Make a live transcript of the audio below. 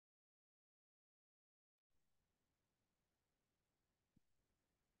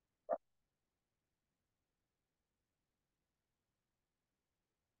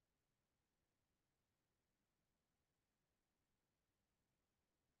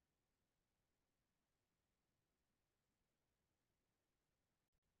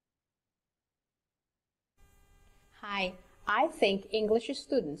Hi, I think English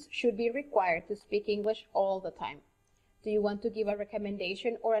students should be required to speak English all the time. Do you want to give a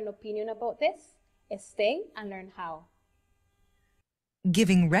recommendation or an opinion about this? Stay and learn how.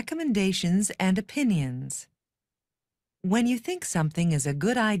 Giving recommendations and opinions. When you think something is a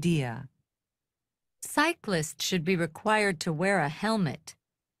good idea. Cyclists should be required to wear a helmet.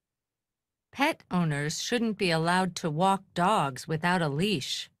 Pet owners shouldn't be allowed to walk dogs without a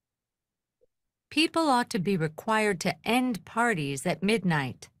leash. People ought to be required to end parties at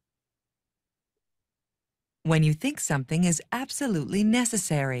midnight. When you think something is absolutely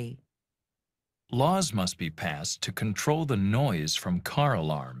necessary. Laws must be passed to control the noise from car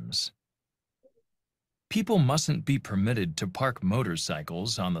alarms. People mustn't be permitted to park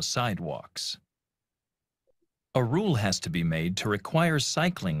motorcycles on the sidewalks. A rule has to be made to require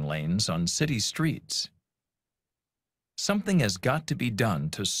cycling lanes on city streets. Something has got to be done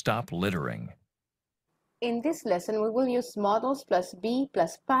to stop littering. In this lesson, we will use modals plus be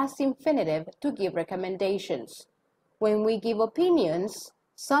plus past infinitive to give recommendations. When we give opinions,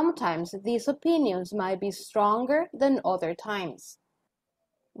 sometimes these opinions might be stronger than other times.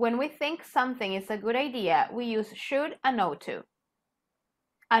 When we think something is a good idea, we use should and ought to.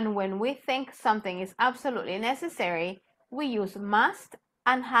 And when we think something is absolutely necessary, we use must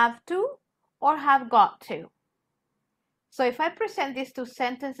and have to or have got to. So if I present these two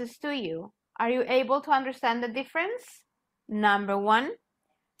sentences to you, are you able to understand the difference? Number one,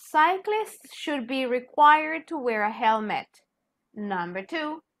 cyclists should be required to wear a helmet. Number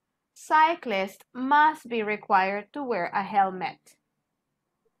two, cyclists must be required to wear a helmet.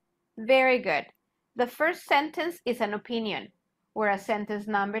 Very good. The first sentence is an opinion, whereas sentence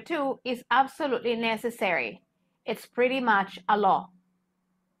number two is absolutely necessary. It's pretty much a law.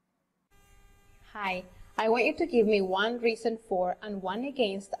 Hi, I want you to give me one reason for and one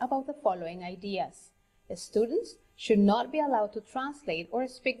against about the following ideas. Students should not be allowed to translate or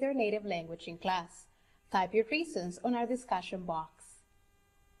speak their native language in class. Type your reasons on our discussion box.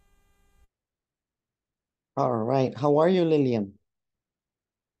 All right. How are you, Lillian?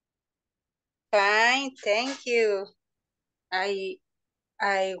 Fine, thank you. I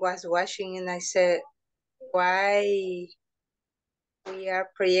was watching and I said, why we are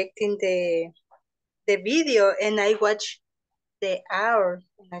projecting the video, and I watched the hour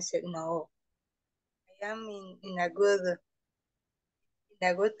and I said, no, I am in a good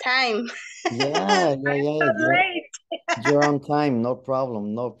time. Yeah. So You're on time. No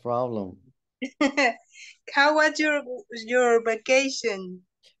problem. No problem. late. How was your vacation?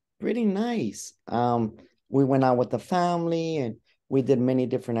 Pretty nice. We went out with the family and we did many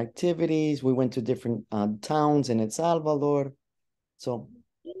different activities. We went to different towns in El Salvador. So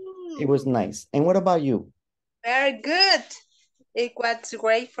it was nice. And what about you? Very good. It was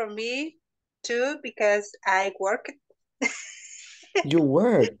great for me too because I worked. You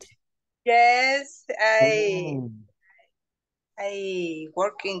worked. Yes, Oh. I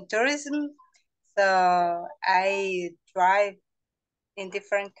work in tourism, so I drive in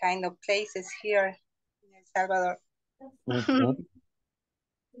different kind of places here in El Salvador. Okay.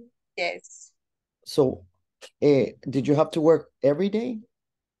 Yes. So did you have to work every day?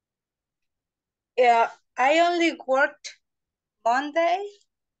 Yeah, I only worked Monday,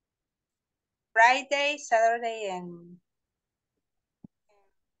 Friday, Saturday,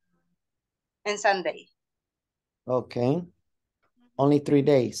 and Sunday. Okay. Only 3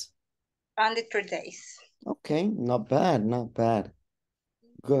 days. Only 3 days. Okay. Not bad. Not bad.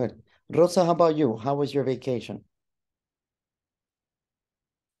 Good. Rosa, how about you? How was your vacation?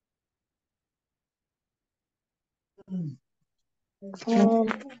 I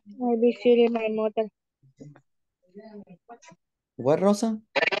visited my mother. What, Rosa?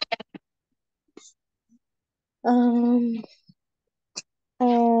 Um,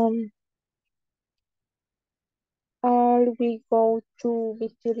 um, we go to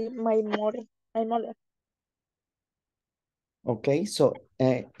visit my mother. My mother. Okay, so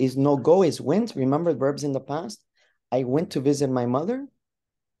is no go is went. Remember verbs in the past? I went to visit my mother.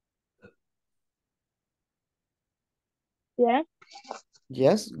 Yeah.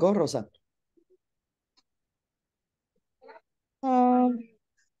 Yes, go, Rosa. Um,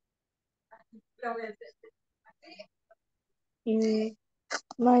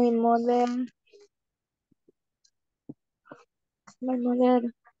 my mother. My mother.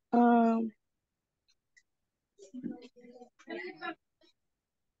 Um.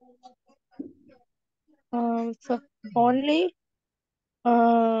 So only.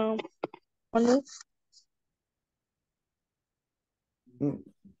 Only.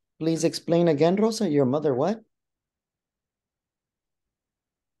 Please explain again, Rosa. Your mother what?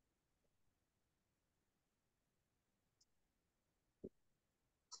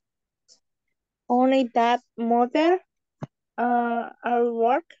 only that mother, I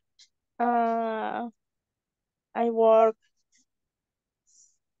work, uh, I work,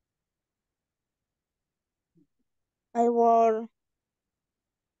 I work,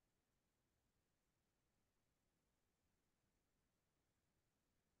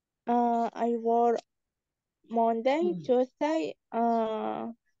 I work Monday, Tuesday,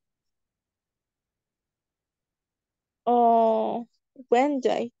 or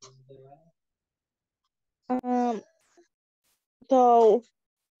Wednesday. Um, so,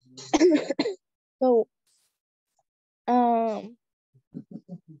 so, um,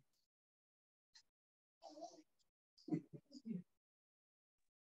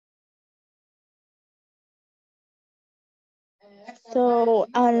 so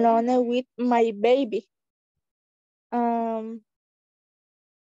alone with my baby.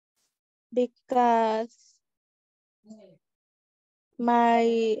 Because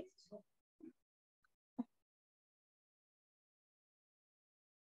my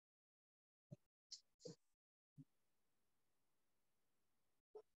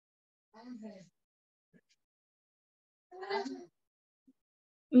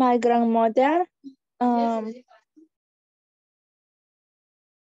my grandmother, um,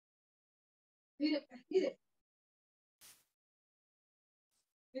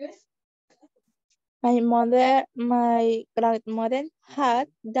 my grandmother had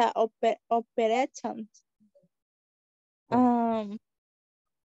the operation. Um,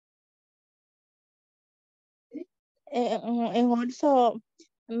 and also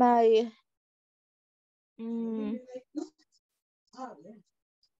my mm,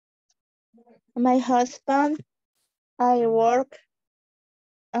 my husband, I work,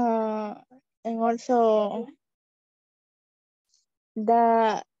 and also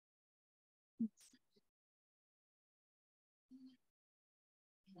the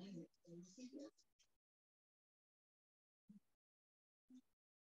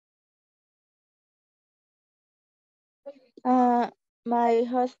my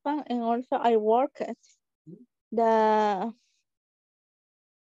husband and also I work the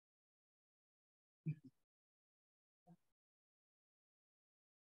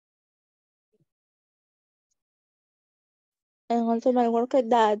and also my work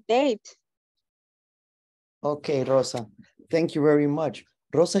the date. Okay, Rosa, thank you very much.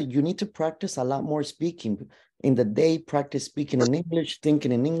 Rosa, you need to practice a lot more speaking. In the day, practice speaking in English,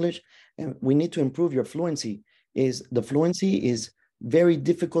 thinking in English, and we need to improve your fluency. The fluency is very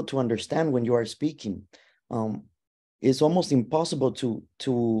difficult to understand when you are speaking. It's almost impossible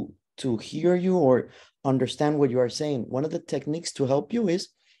to hear you or understand what you are saying. One of the techniques to help you is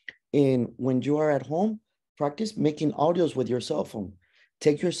when you are at home, practice making audios with your cell phone.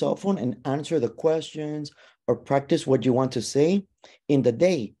 Take your cell phone and answer the questions or practice what you want to say in the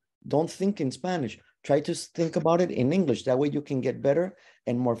day. Don't think in Spanish. Try to think about it in English. That way you can get better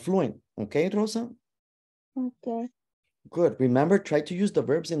and more fluent. Okay, Rosa? Okay. Good. Remember, try to use the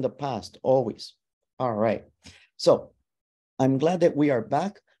verbs in the past, always. All right. So I'm glad that we are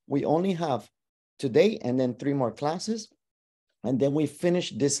back. We only have today and then 3 more classes, and then we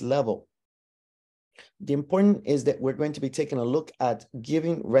finish this level. The important is that we're going to be taking a look at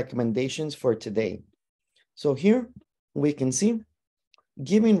giving recommendations for today. So here we can see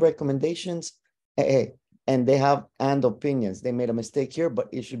giving recommendations, and they have and opinions. They made a mistake here, but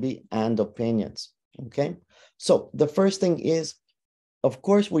it should be and opinions, okay? So the first thing is, of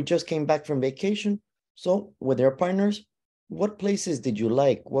course, we just came back from vacation. So with your partners, what places did you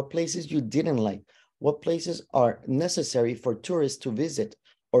like? What places you didn't like? What places are necessary for tourists to visit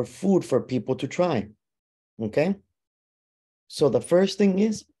or food for people to try? Okay. So the first thing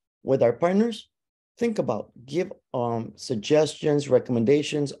is with our partners, think about, give suggestions,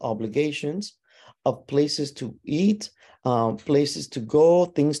 recommendations, obligations of places to eat, places to go,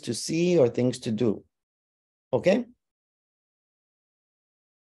 things to see, or things to do. Okay.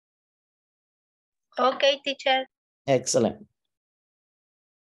 Okay, teacher. Excellent.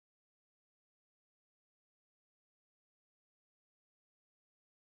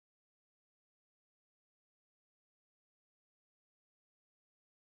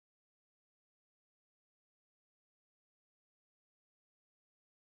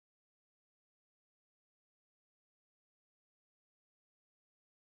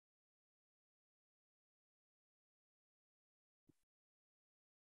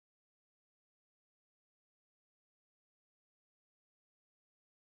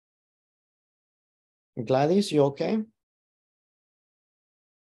 Gladys, you okay?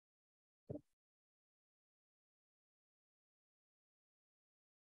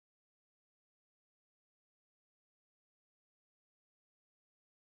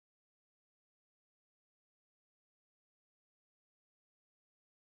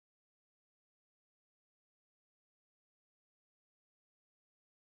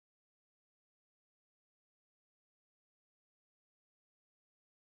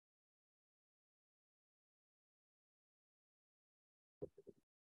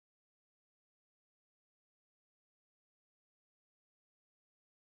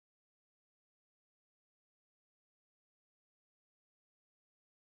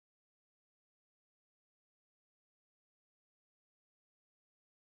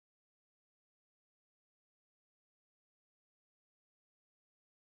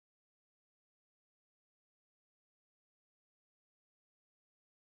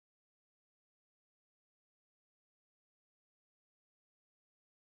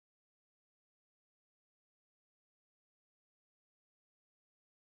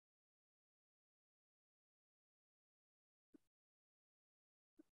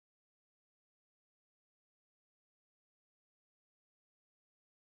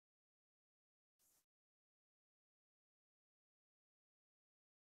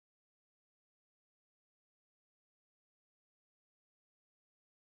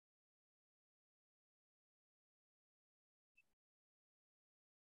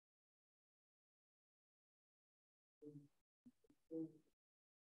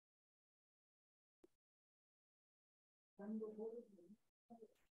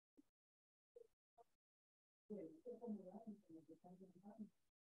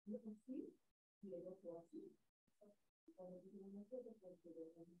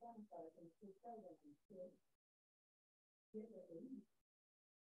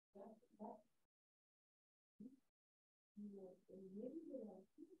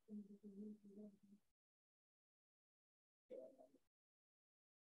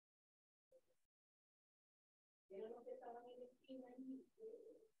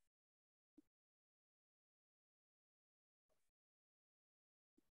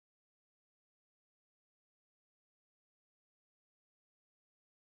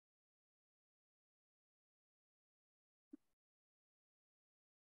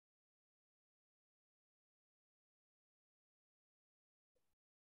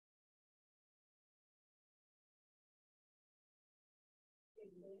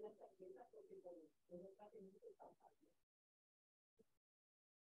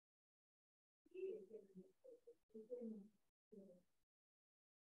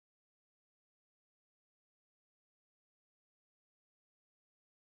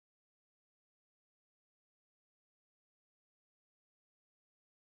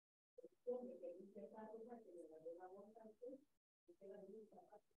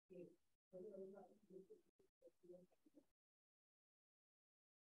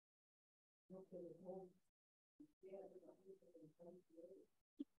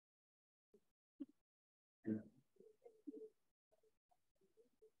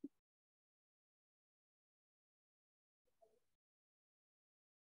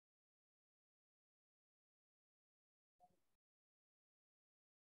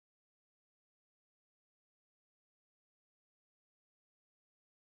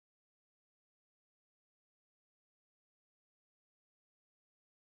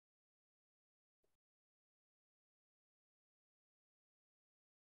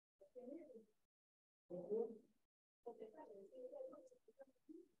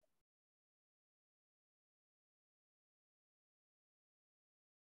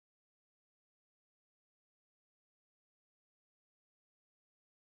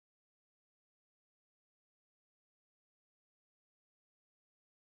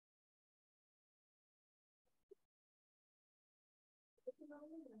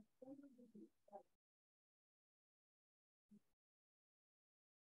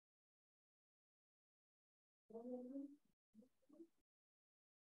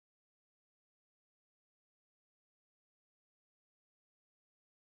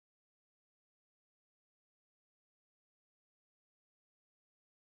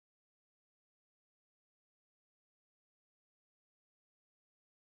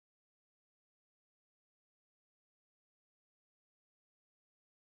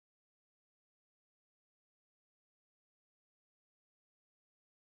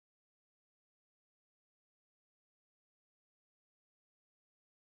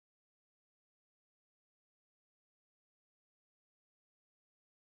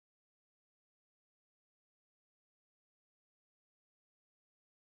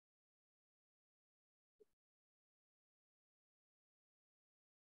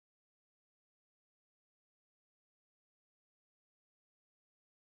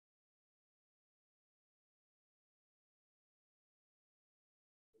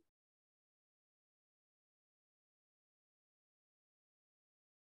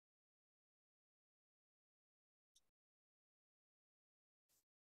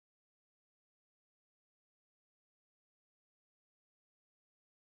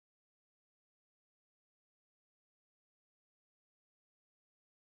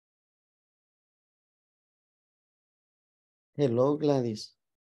 Hello, Gladys.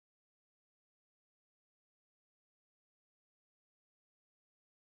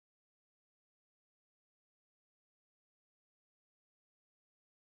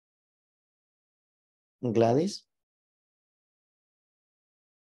 Gladys?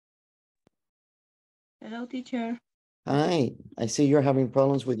 Hello, teacher. Hi, I see you're having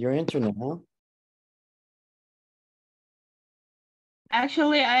problems with your internet, huh?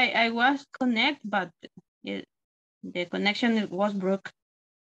 Actually, I was connect, but the connection was broke.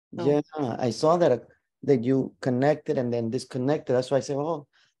 So. Yeah, I saw that you connected and then disconnected. That's why I said, oh,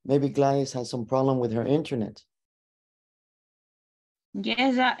 maybe Gladys has some problem with her internet.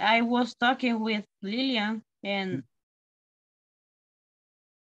 Yes, I was talking with Lillian and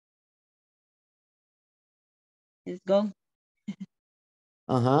it's gone.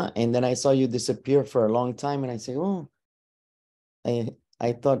 And then I saw you disappear for a long time and I said, oh,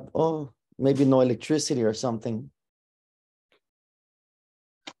 I thought, oh, maybe no electricity or something.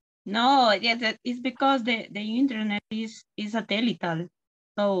 No, yeah, it's because the internet is satellite.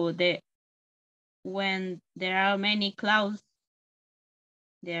 So when there are many clouds,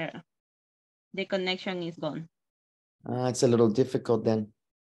 the connection is gone. It's a little difficult then.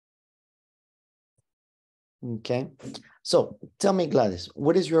 Okay, so tell me, Gladys,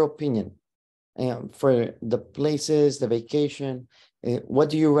 what is your opinion for the places, the vacation? What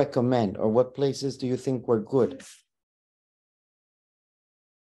do you recommend, or what places do you think were good?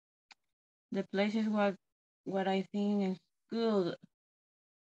 The places what I think is good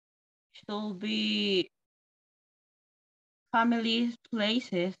should be family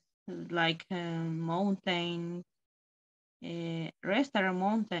places like mountain, restaurant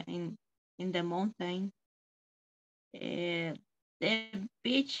mountain in the mountain. The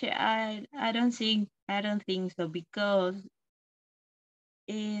beach, I don't think so, because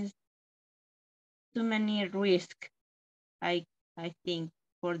it's too many risk. I think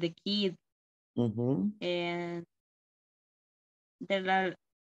for the kids, and there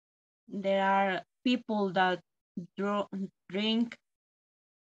are people that drink,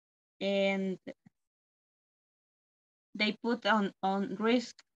 and they put on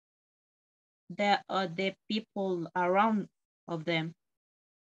risk the people around of them.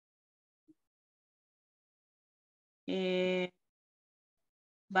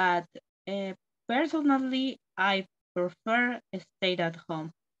 But personally, I prefer stay at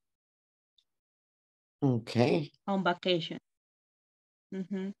home. Okay. On vacation.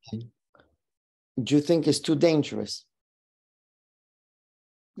 Do you think it's too dangerous?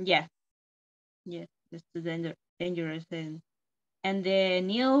 Yeah. Yes, it's too dangerous, and the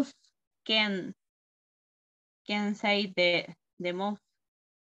news can say the most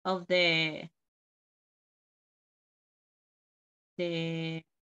of the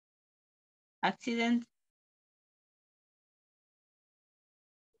accident.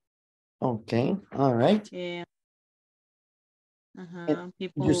 Okay, all right. Yeah.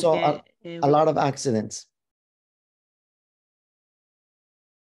 People You saw a lot of accidents.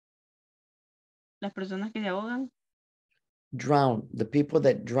 Las personas que se ahogan. Drown, the people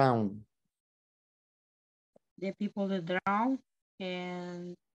that drown. The people that drown,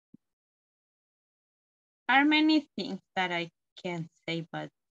 and are many things that I can't say, but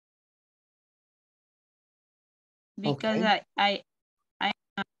because I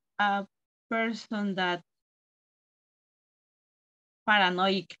am a person that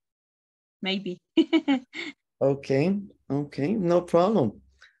paranoid, maybe. Okay, no problem.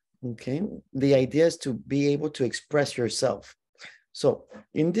 Okay, the idea is to be able to express yourself. So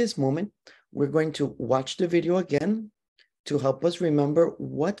in this moment, we're going to watch the video again to help us remember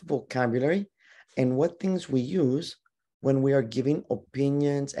what vocabulary and what things we use when we are giving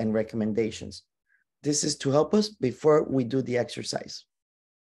opinions and recommendations. This is to help us before we do the exercise.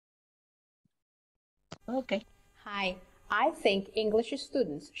 Okay. Hi, I think English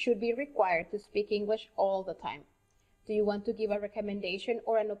students should be required to speak English all the time. Do you want to give a recommendation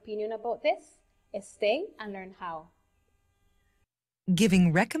or an opinion about this? Stay and learn how.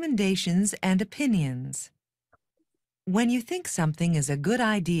 Giving recommendations and opinions. When you think something is a good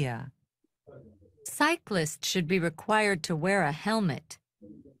idea. Cyclists should be required to wear a helmet.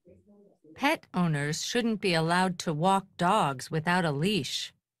 Pet owners shouldn't be allowed to walk dogs without a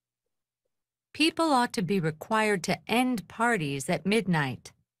leash. People ought to be required to end parties at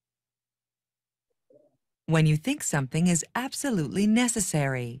midnight. When you think something is absolutely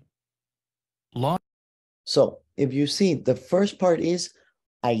necessary. So if you see, the first part is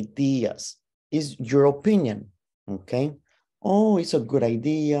ideas, is your opinion, okay? Oh, it's a good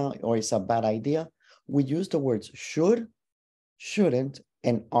idea or it's a bad idea. We use the words should, shouldn't,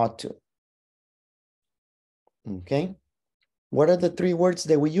 and ought to. Okay? What are the three words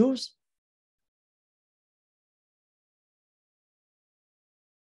that we use?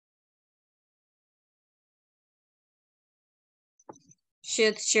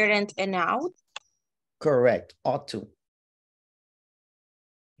 Should, shouldn't, and ought. Correct, ought to.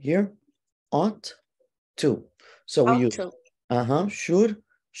 Here, ought to. So we use should,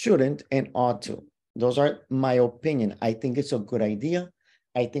 shouldn't, and ought to. Those are my opinion. I think it's a good idea.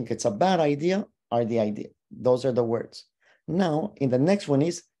 I think it's a bad idea, are the idea. Those are the words. Now, in the next one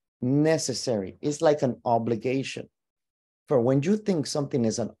is necessary. It's like an obligation. For when you think something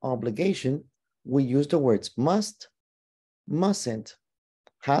is an obligation, we use the words must, mustn't,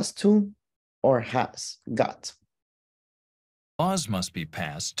 has to, or has got. Laws must be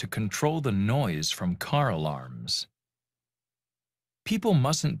passed to control the noise from car alarms. People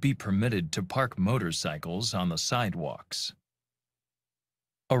mustn't be permitted to park motorcycles on the sidewalks.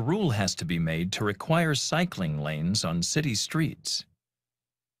 A rule has to be made to require cycling lanes on city streets.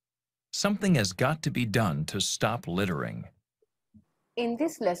 Something has got to be done to stop littering. In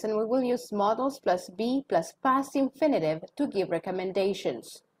this lesson, we will use modals plus be plus past infinitive to give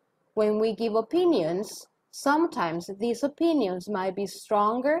recommendations. When we give opinions, sometimes these opinions might be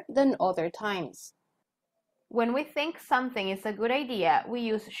stronger than other times. When we think something is a good idea, we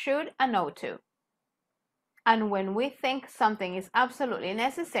use should and ought to. And when we think something is absolutely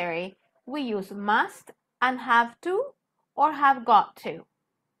necessary, we use must and have to or have got to.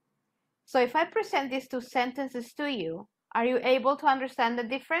 So if I present these two sentences to you, are you able to understand the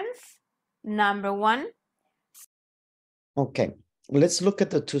difference? Number one. Okay, let's look at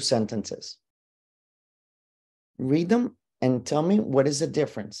the two sentences. Read them and tell me what is the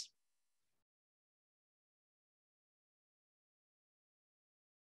difference.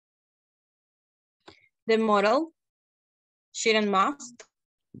 The model, should and must.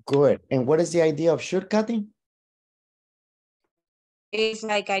 Good. And what is the idea of should, Kathy? It's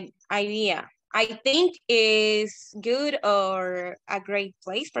like an idea. I think is good or a great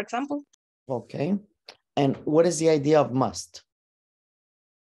place, for example. Okay. And what is the idea of must?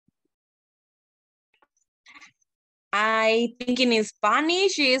 I think in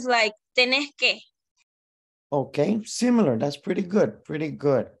Spanish is like tenés que. Okay, similar. That's pretty good. Pretty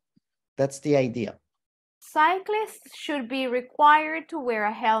good. That's the idea. Cyclists should be required to wear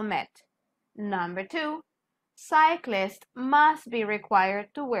a helmet. Number two. Cyclists must be required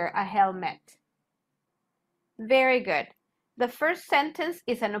to wear a helmet. Very good. The first sentence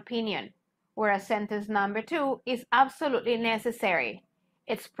is an opinion, whereas sentence number two is absolutely necessary.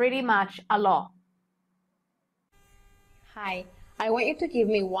 It's pretty much a law. Hi, I want you to give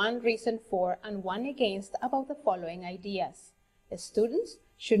me one reason for and one against about the following ideas. Students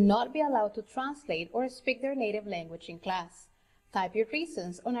should not be allowed to translate or speak their native language in class. Type your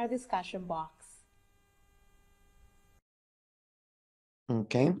reasons on our discussion box.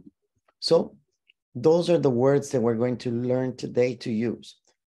 Okay, so those are the words that we're going to learn today to use.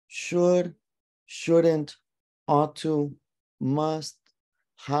 Should, shouldn't, ought to, must,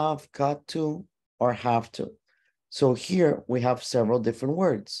 have, got to, or have to. So here we have several different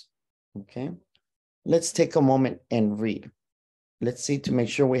words, okay? Let's take a moment and read. Let's see to make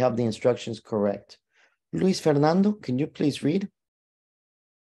sure we have the instructions correct. Luis Fernando, can you please read?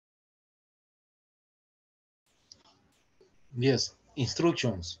 Yes,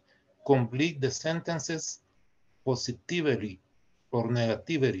 instructions. Complete the sentences positively or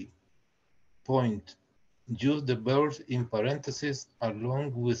negatively. Point. Use the verbs in parentheses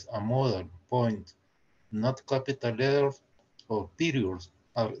along with a modal. Point. Not capital letters or periods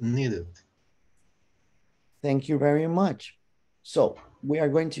are needed. Thank you very much. So we are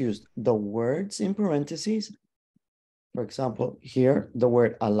going to use the words in parentheses. For example, here, the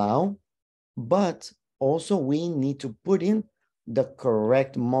word allow, but also we need to put in the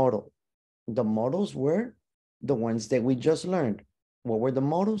correct modal. The modals were the ones that we just learned. What were the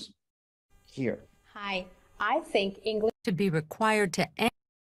modals? Here. Hi, I think English To be required to end.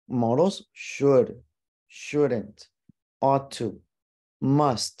 Modals should, shouldn't, ought to,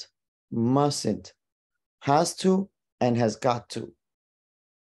 must, mustn't, has to, and has got to.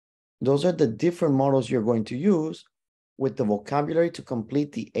 Those are the different modals you're going to use with the vocabulary to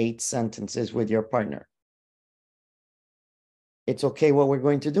complete the 8 sentences with your partner. It's okay what we're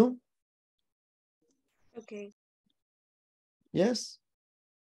going to do? Okay. Yes?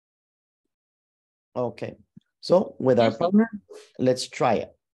 Okay. So with our partner, let's try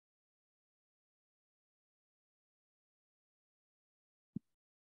it.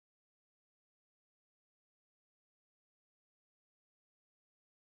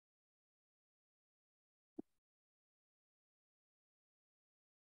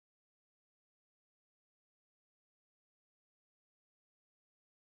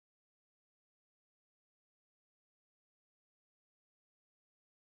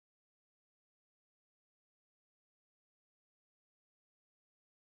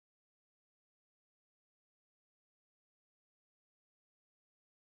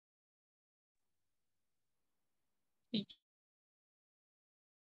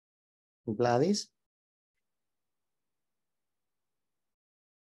 Gladys?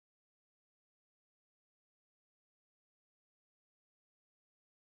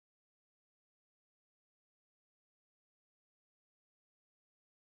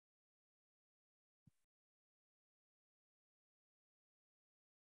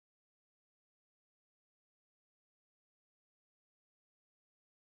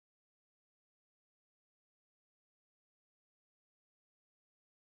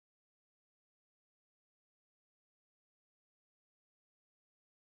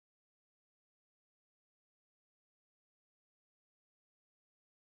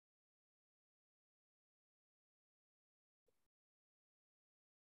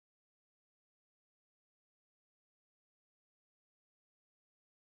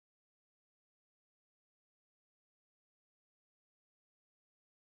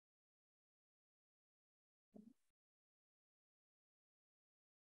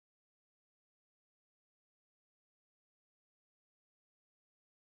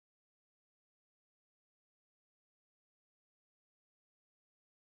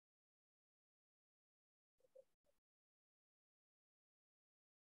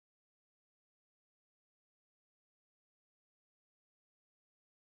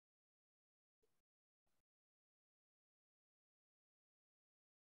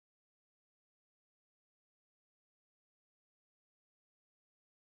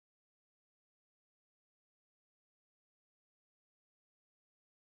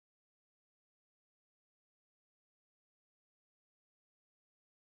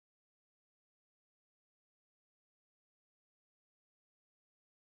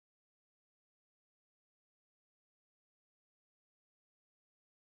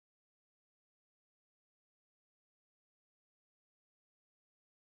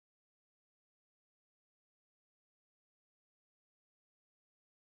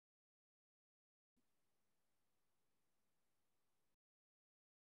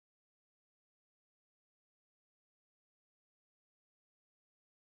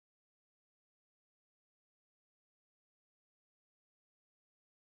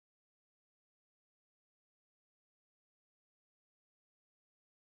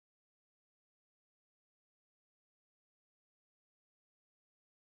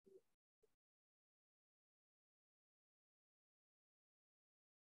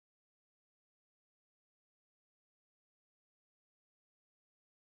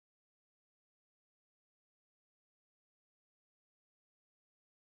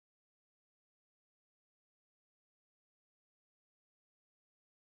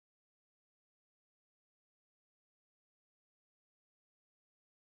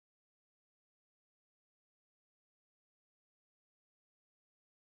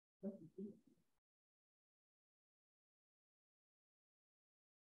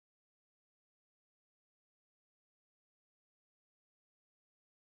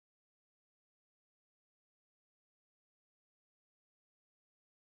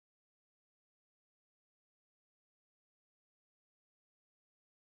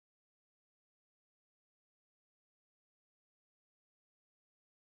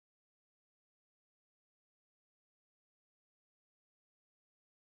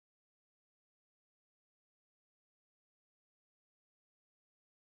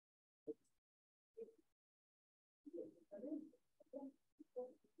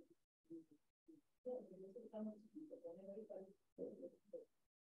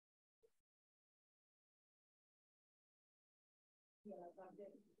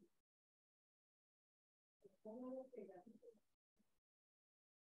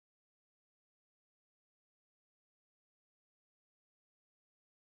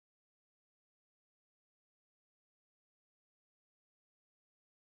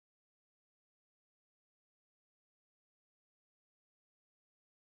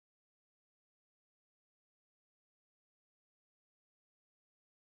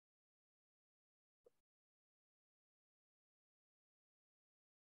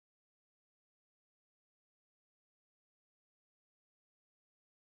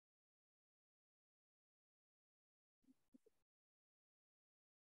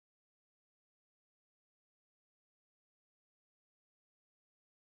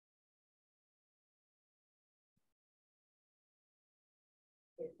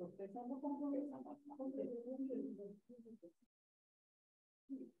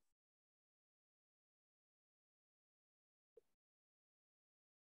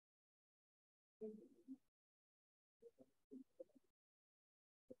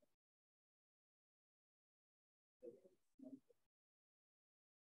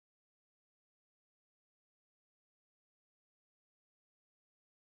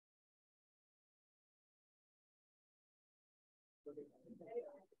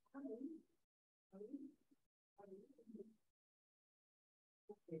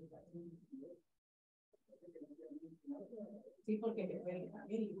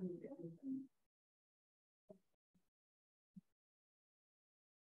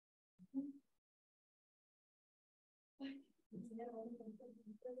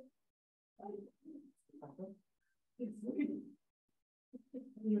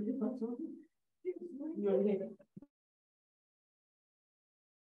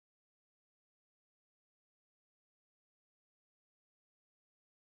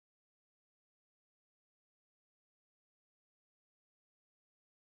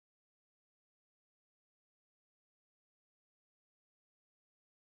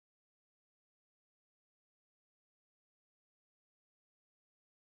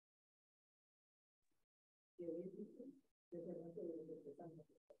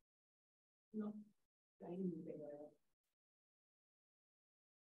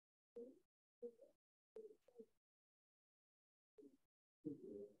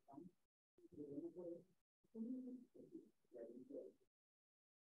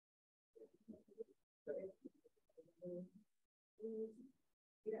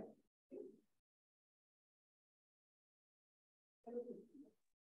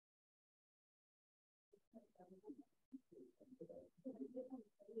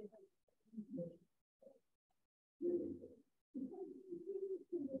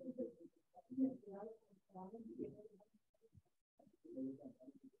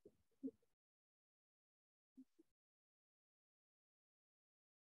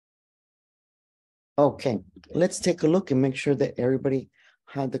 Okay, let's take a look and make sure that everybody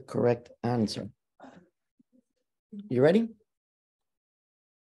had the correct answer. You ready?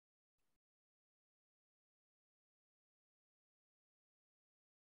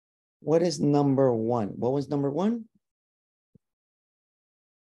 What is number one? What was number one?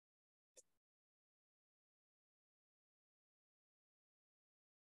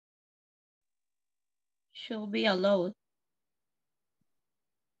 Should be allowed.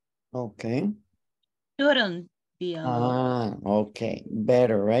 Okay. Shouldn't be allowed. Okay,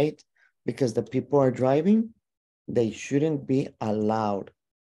 better, right? Because the people are driving, they shouldn't be allowed.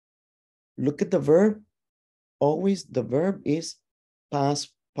 Look at the verb. Always the verb is past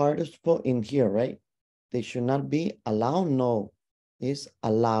participle in here, right? They should not be allowed. No, is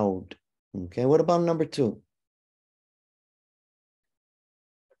allowed. Okay, what about number two?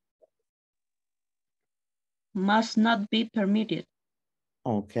 Must not be permitted.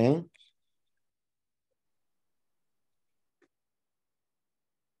 Okay.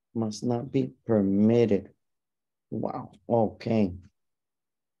 Must not be permitted. Wow, okay.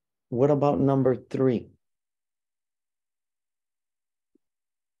 What about number three?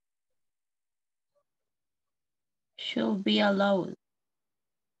 Should be allowed.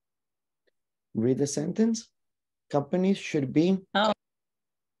 Read the sentence. Companies should be. Oh,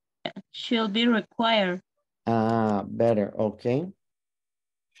 should be required. Better, okay.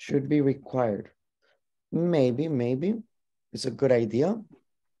 Should be required. Maybe. It's a good idea.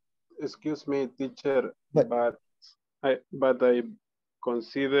 Excuse me, teacher, But I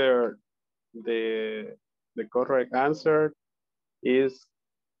consider the correct answer is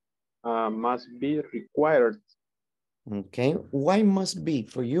must be required. Okay, why must be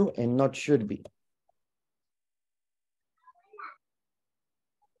for you and not should be?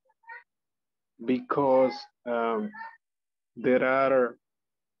 Because there's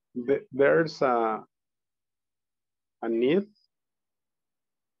a need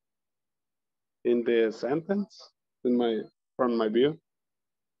in the sentence from my view.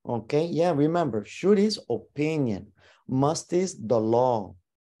 Okay, yeah, remember, should is opinion, must is the law.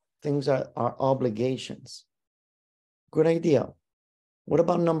 Things are obligations. Good idea. What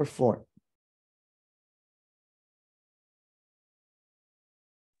about number 4?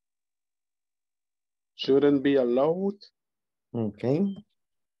 Shouldn't be allowed. Okay.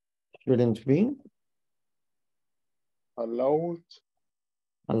 Shouldn't be allowed.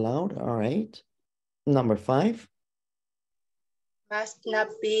 Allowed, all right. Number 5. Must not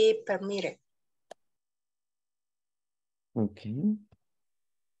be permitted. Okay.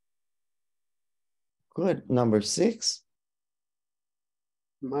 Good. Number 6.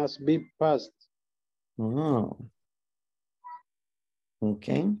 Must be passed. Oh.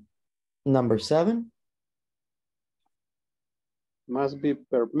 Okay. Number 7. Must be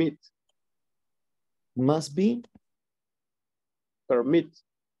permit. Must be permit.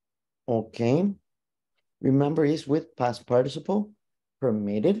 Okay. Remember, is with past participle,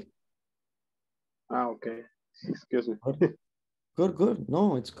 permitted. Okay. Excuse me. Good, good.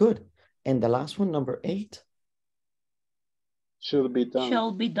 No, it's good. And the last one, number 8. Should be done.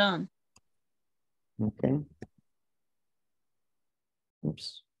 Shall be done. Okay.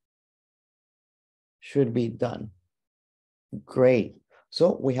 Oops. Should be done. Great.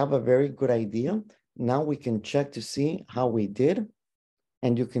 So we have a very good idea. Now we can check to see how we did.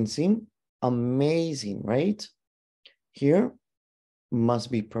 And you can see, amazing, right? Here,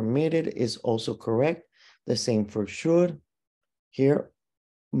 must be permitted is also correct. The same for should. Here,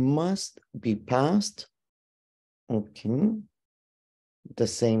 must be passed. Okay. The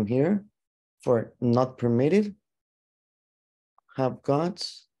same here for not permitted. Have got.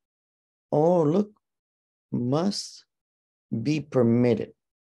 Oh, look, must be permitted.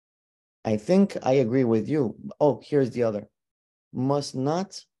 I think I agree with you. Oh, here's the other. Must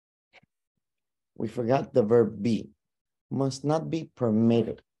not. We forgot the verb be. Must not be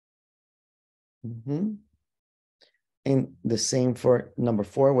permitted. And the same for number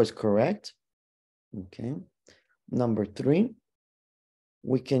 4 was correct. Okay. Number 3,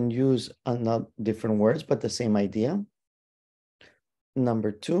 we can use not different words, but the same idea.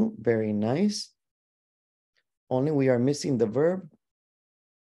 Number 2, very nice. Only we are missing the verb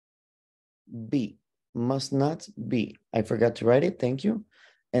be. Must not be. I forgot to write it. Thank you.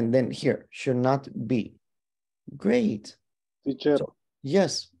 And then here, should not be. Great. Teacher. So,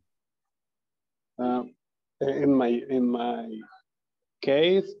 yes. In my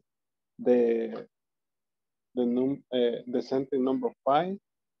case, the sentence number 5,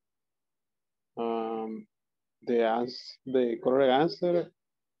 the correct answer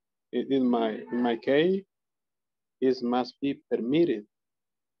in my case is must be permitted.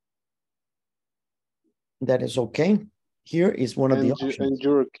 That is okay. Here is one of the options.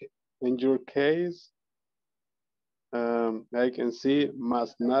 In your case, I can see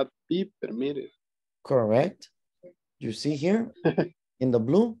must not be permitted. Correct. You see here in the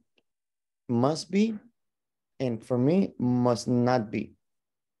blue, must be, and for me, must not be.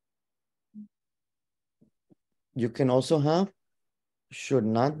 You can also have should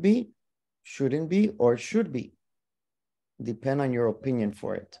not be, shouldn't be, or should be. Depend on your opinion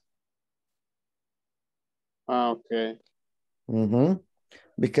for it. Okay.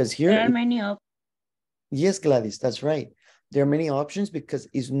 Because here there are many options. Yes, Gladys, that's right. There are many options because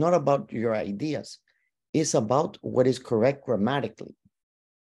it's not about your ideas. It's about what is correct grammatically.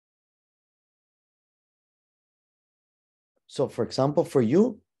 So, for example, for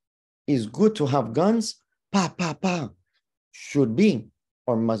you, it's good to have guns. Pa, pa, pa. Should be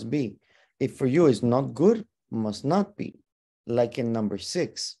or must be. If for you it's not good, must not be. Like in number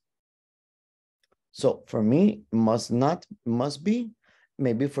 6. So for me, must not, must be.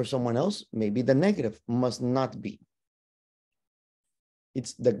 Maybe for someone else, maybe the negative, must not be.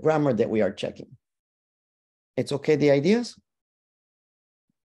 It's the grammar that we are checking. It's okay, the ideas?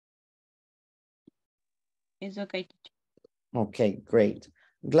 It's okay. Okay, great.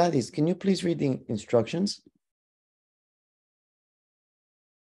 Gladys, can you please read the instructions?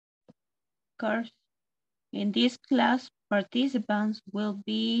 Of course. In this class, participants will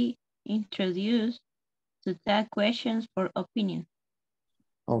be introduced to tag questions for opinion.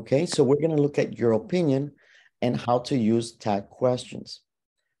 Okay, so we're going to look at your opinion and how to use tag questions.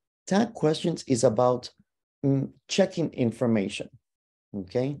 Tag questions is about checking information,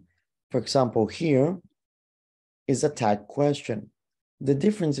 okay? For example, here, is a tag question. The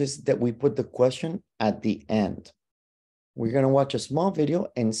difference is that we put the question at the end. We're going to watch a small video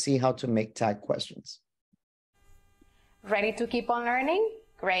and see how to make tag questions. Ready to keep on learning?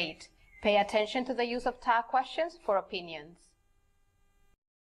 Great. Pay attention to the use of tag questions for opinions.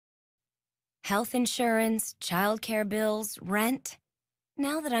 Health insurance, childcare bills, rent.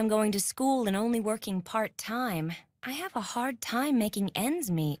 Now that I'm going to school and only working part-time, I have a hard time making ends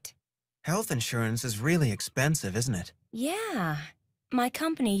meet. Health insurance is really expensive, isn't it? Yeah. My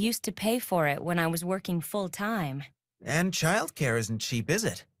company used to pay for it when I was working full-time. And childcare isn't cheap, is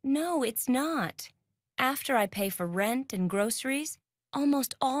it? No, it's not. After I pay for rent and groceries,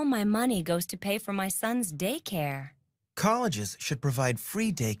 almost all my money goes to pay for my son's daycare. Colleges should provide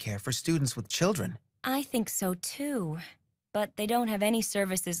free daycare for students with children. I think so too, but they don't have any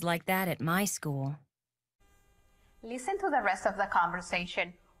services like that at my school. Listen to the rest of the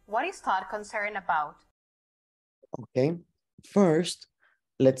conversation. What is Todd concerned about? Okay, first,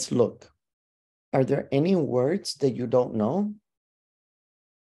 let's look. Are there any words that you don't know?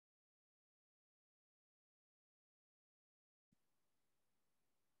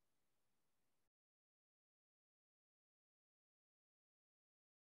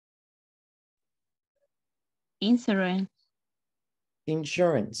 Insurance.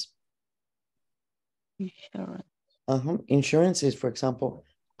 Insurance. Insurance. Insurance is, for example,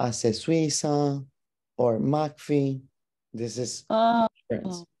 ACE Suiza or McAfee. This is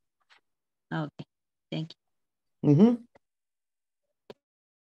insurance. Okay, thank you.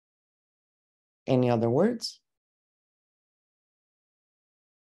 Any other words?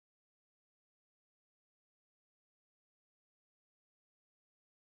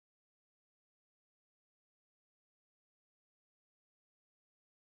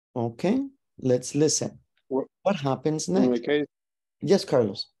 Okay, let's listen. What happens next? In my case, yes,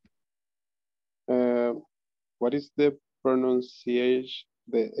 Carlos. What is the pronunciation,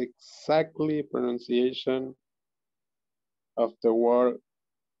 the exactly pronunciation of the word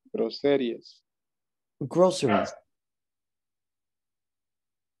groceries? Groceries.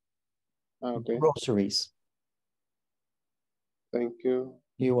 Okay. Groceries. Thank you.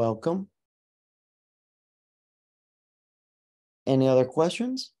 You're welcome. Any other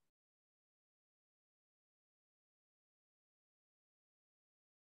questions?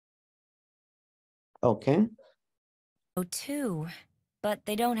 Okay. Oh, too, but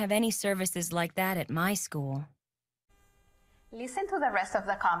they don't have any services like that at my school. Listen to the rest of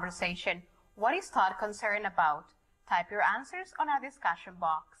the conversation. What is Todd concerned about? Type your answers on our discussion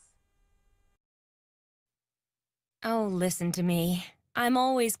box. Oh, listen to me. I'm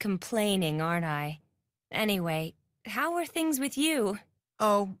always complaining, aren't I? Anyway, how are things with you?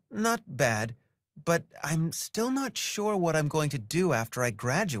 Oh, not bad, but I'm still not sure what I'm going to do after I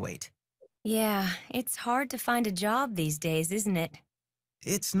graduate. Yeah, it's hard to find a job these days, isn't it?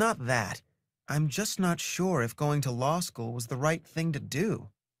 It's not that. I'm just not sure if going to law school was the right thing to do.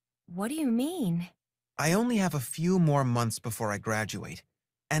 What do you mean? I only have a few more months before I graduate,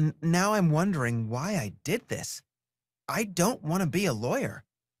 and now I'm wondering why I did this. I don't want to be a lawyer.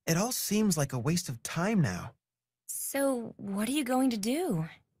 It all seems like a waste of time now. So, what are you going to do?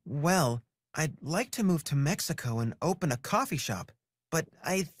 Well, I'd like to move to Mexico and open a coffee shop, but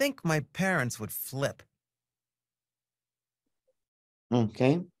I think my parents would flip.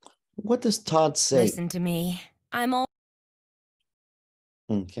 Okay. What does Todd say? Listen to me. I'm all...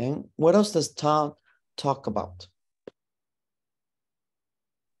 Okay. What else does Todd talk about?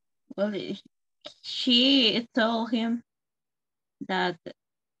 Well, she told him that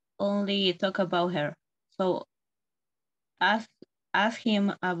only talk about her. So ask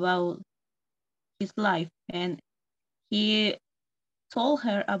him about his life, and he told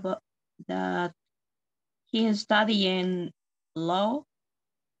her about that he is studying law,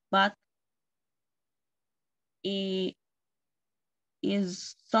 but it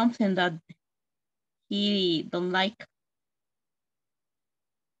is something that he don't like.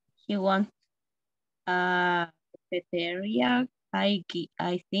 He wants a cafeteria. I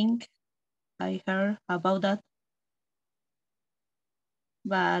think I heard about that,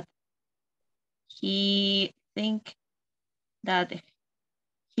 but he think that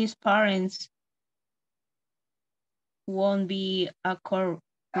his parents won't be accord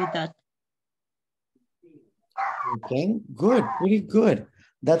with that. Okay, good, pretty good.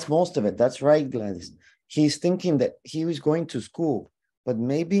 That's most of it. That's right, Gladys. He's thinking that he was going to school, but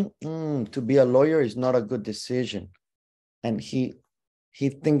maybe to be a lawyer is not a good decision. And he's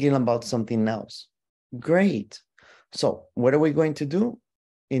thinking about something else. Great. So what are we going to do?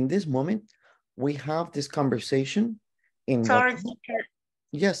 In this moment, we have this conversation in Sorry, what? teacher.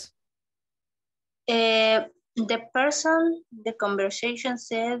 Yes. The person, the conversation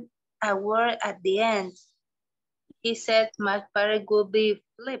said a word at the end. He said my parent would be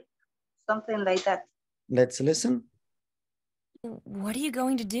flipped, something like that. Let's listen. What are you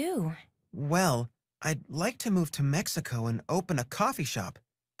going to do? Well, I'd like to move to Mexico and open a coffee shop,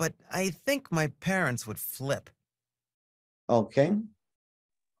 but I think my parents would flip. Okay.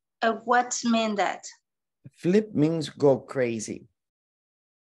 What mean that? Flip means go crazy.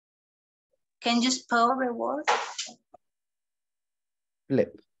 Can you spell the word?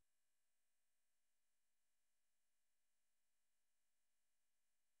 Flip.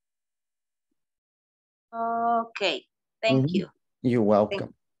 Okay, thank you. You're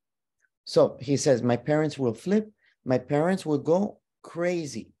welcome. So he says, my parents will flip. My parents will go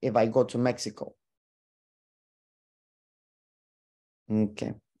crazy if I go to Mexico.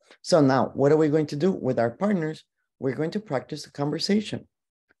 Okay. So now what are we going to do with our partners? We're going to practice the conversation.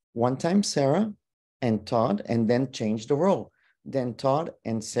 One time Sarah and Todd, and then change the role. Then Todd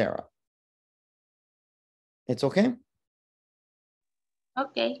and Sarah. It's okay?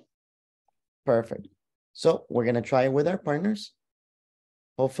 Okay. Perfect. So we're going to try it with our partners.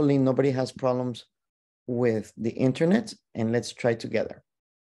 Hopefully nobody has problems with the internet, and let's try together.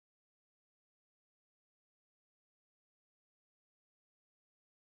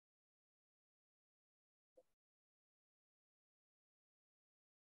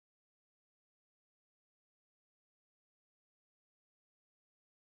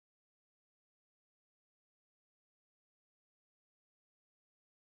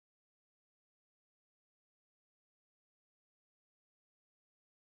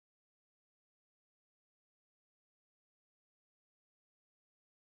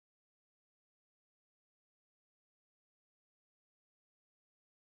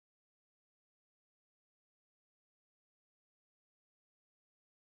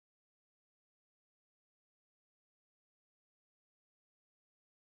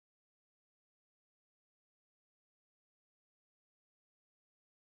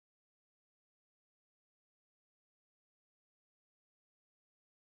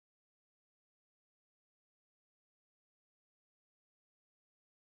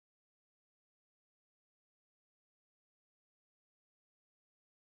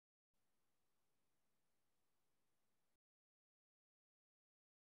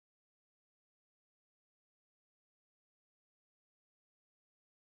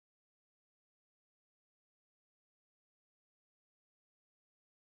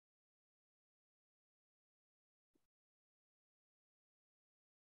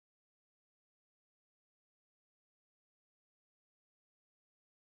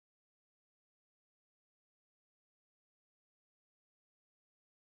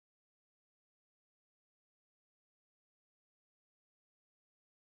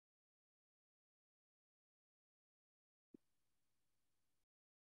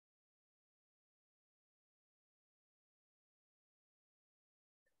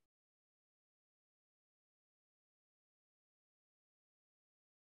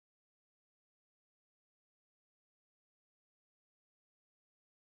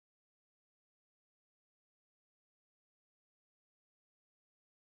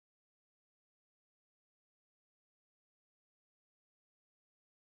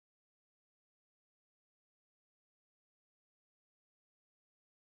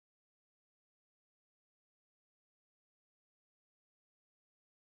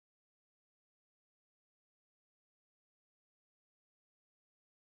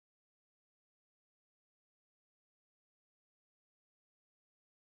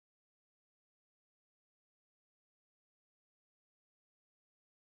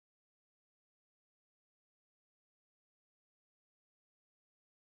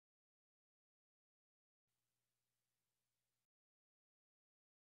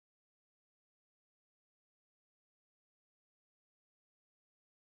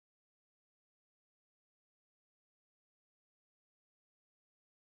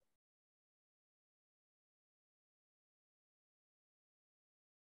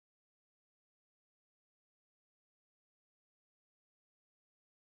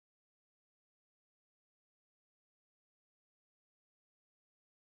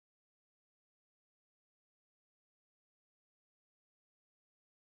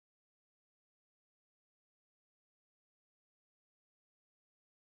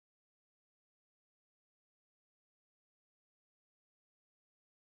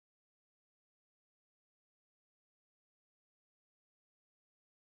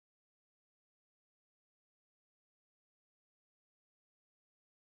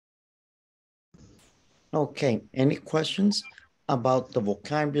 Okay, any questions about the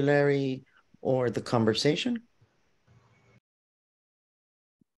vocabulary or the conversation?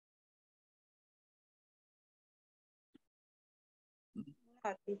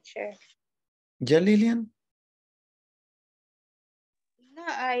 No, teacher. Yeah, Lillian? No,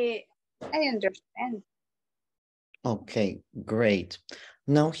 I understand. Okay, great.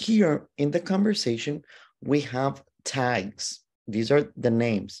 Now here in the conversation, we have tags. These are the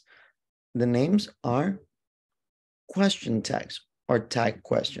names. The names are question tags or tag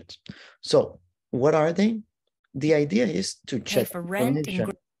questions. So what are they? The idea is to Pay check for rent and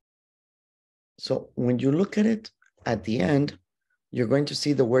information. So when you look at it at the end, you're going to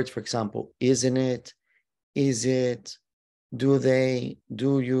see the words, for example, isn't it, is it, do they,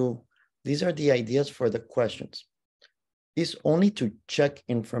 do you? These are the ideas for the questions. It's only to check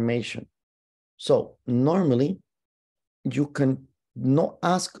information. So normally you can not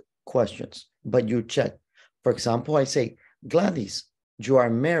ask questions, but you check. For example, I say, Gladys, you are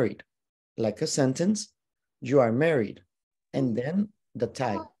married. Like a sentence, you are married. And then the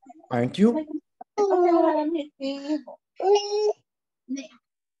tag, aren't you?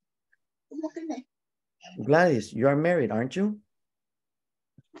 Gladys, you are married, aren't you?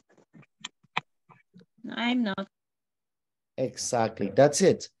 I'm not. Exactly, that's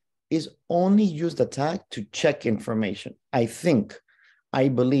it. Is only use the tag to check information. I think, I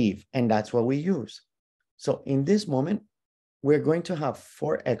believe, and that's what we use. So in this moment, we're going to have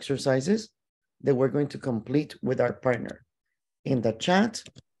 4 exercises that we're going to complete with our partner. In the chat,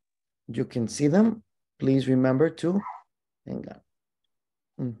 you can see them. Please remember to hang on.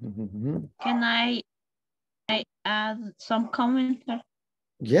 Can I add some comment?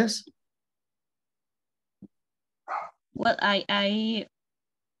 Yes. Well, I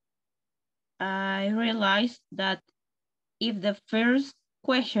realized that if the first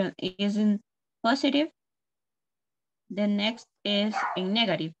question is in positive, the next is in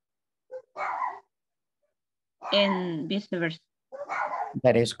negative, and vice versa.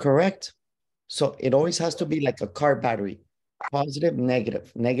 That is correct. So it always has to be like a car battery. Positive,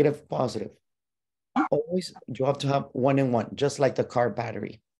 negative, negative, positive. Always, you have to have 1 and 1, just like the car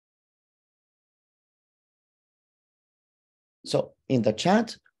battery. So in the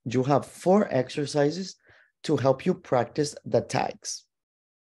chat, you have 4 exercises to help you practice the tags.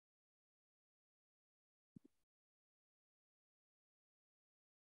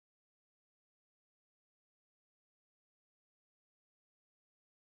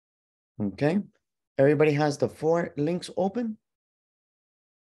 Okay, everybody has the 4 links open?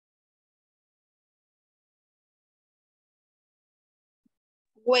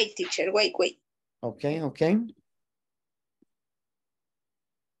 Wait, teacher, wait. Okay, okay.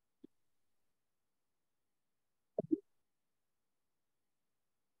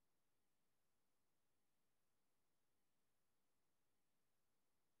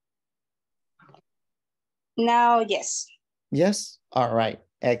 Now, yes. Yes, all right,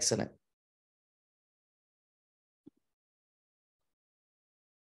 excellent.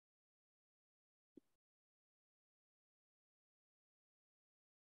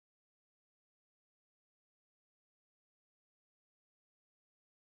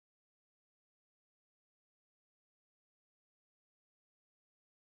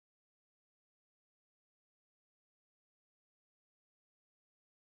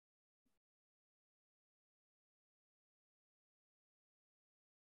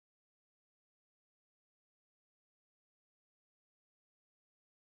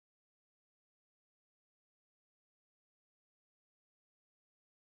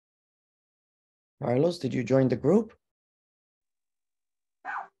 Carlos, did you join the group?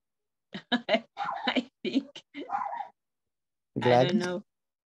 I think. Gladys? I don't know.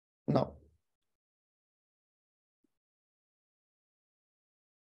 No.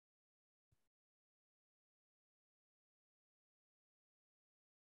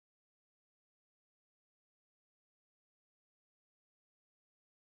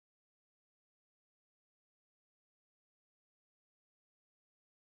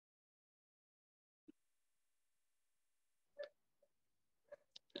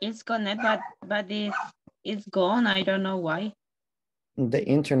 It's connected, but it's gone. I don't know why. The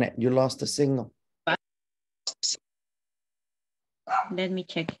internet, you lost the signal. Let me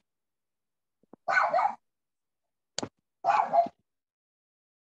check.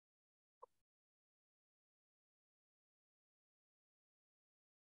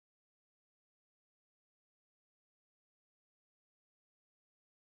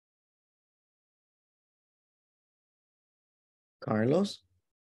 Carlos?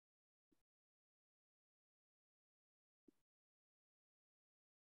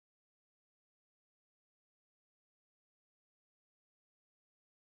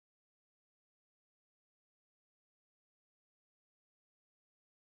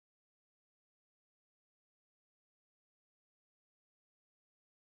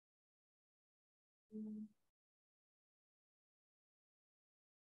 Mm.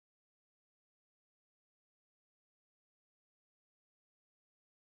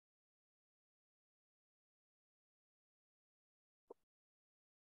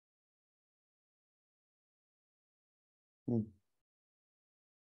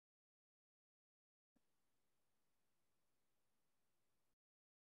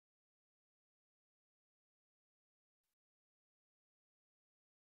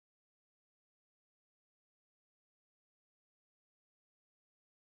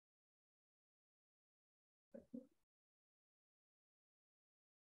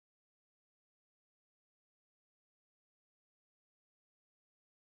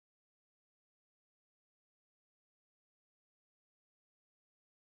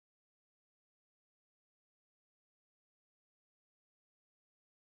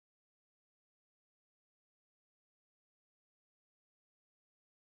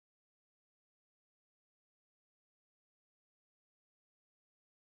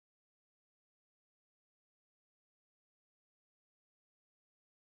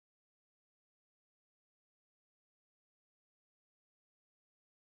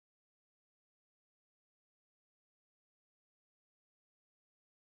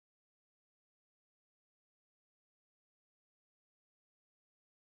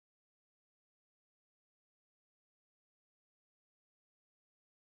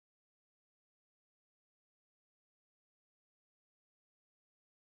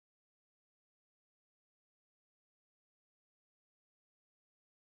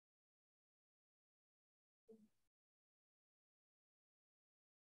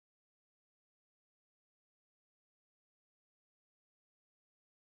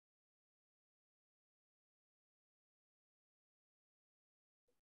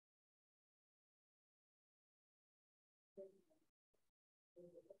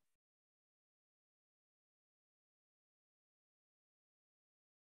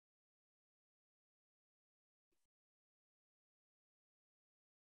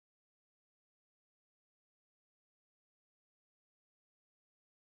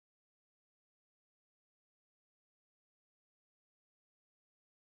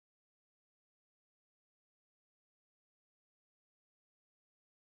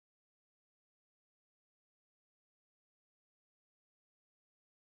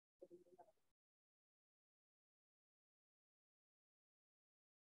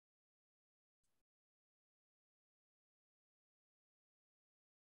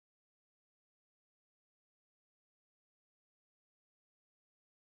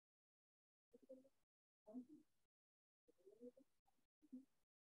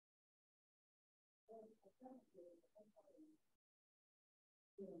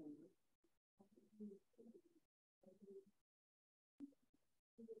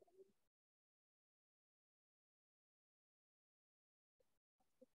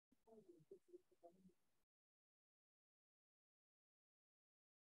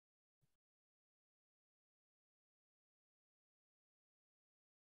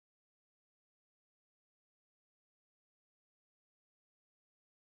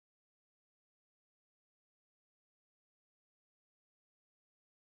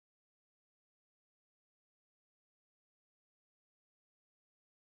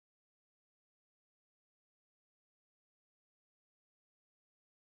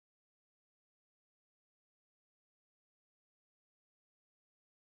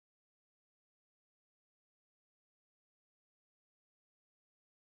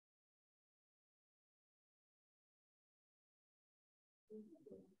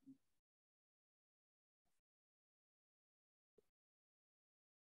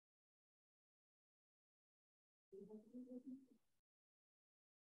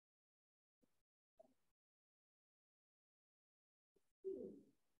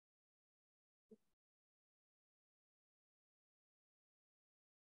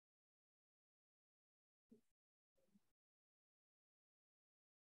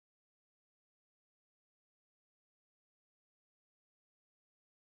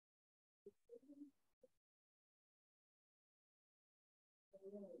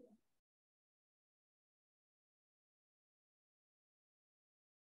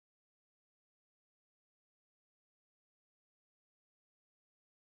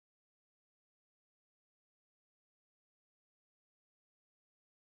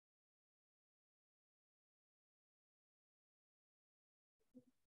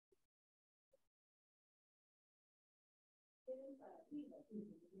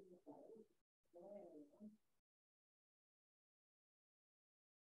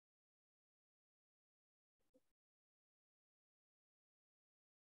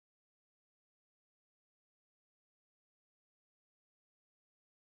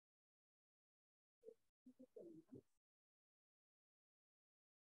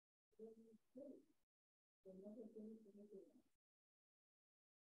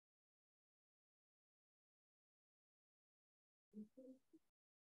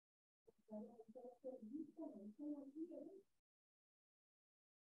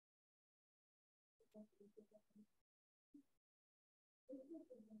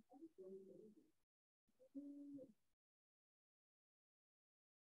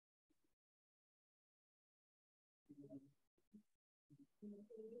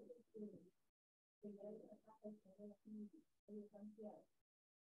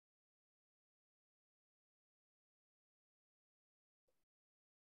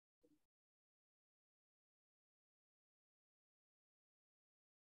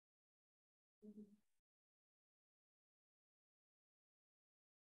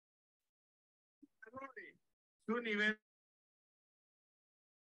 Su nivel.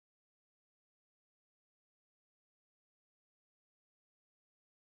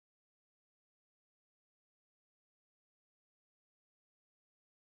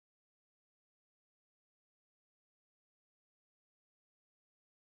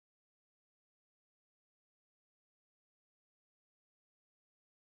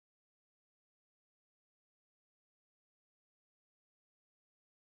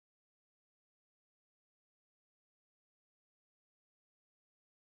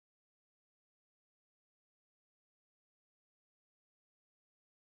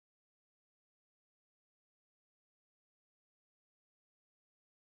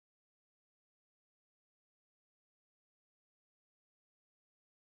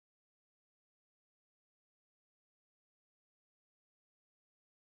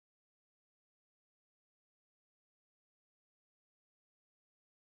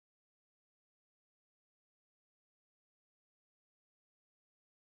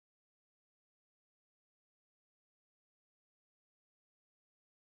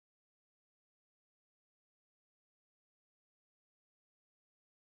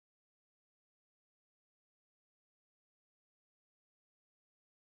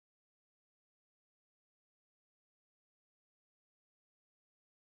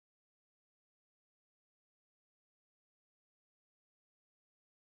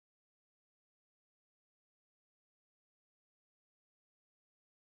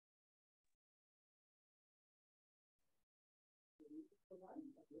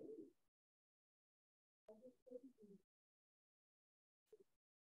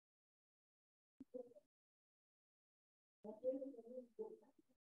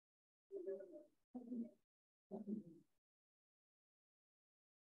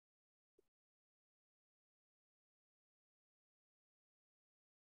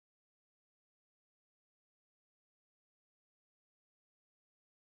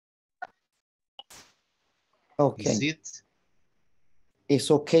 Okay. Is it?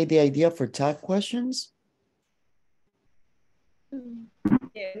 Is okay the idea for tag questions?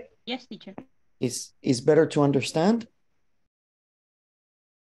 Yes, teacher. Is better to understand?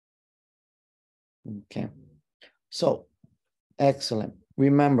 Okay. So, excellent.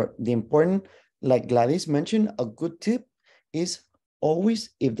 Remember, the important, like Gladys mentioned, a good tip is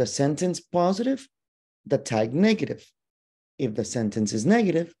always, if the sentence positive, the tag negative. If the sentence is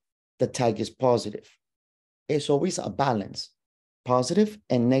negative, the tag is positive. It's always a balance, positive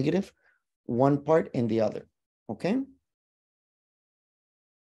and negative, one part and the other, okay?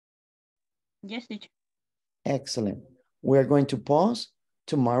 Yes, teacher. Excellent. We're going to pause.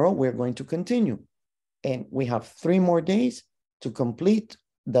 Tomorrow, we're going to continue. And we have 3 more days to complete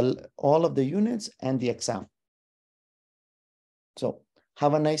all of the units and the exam. So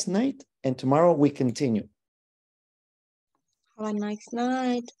have a nice night, and tomorrow we continue. Have a nice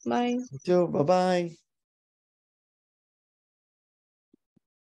night. Bye. You too. Bye-bye.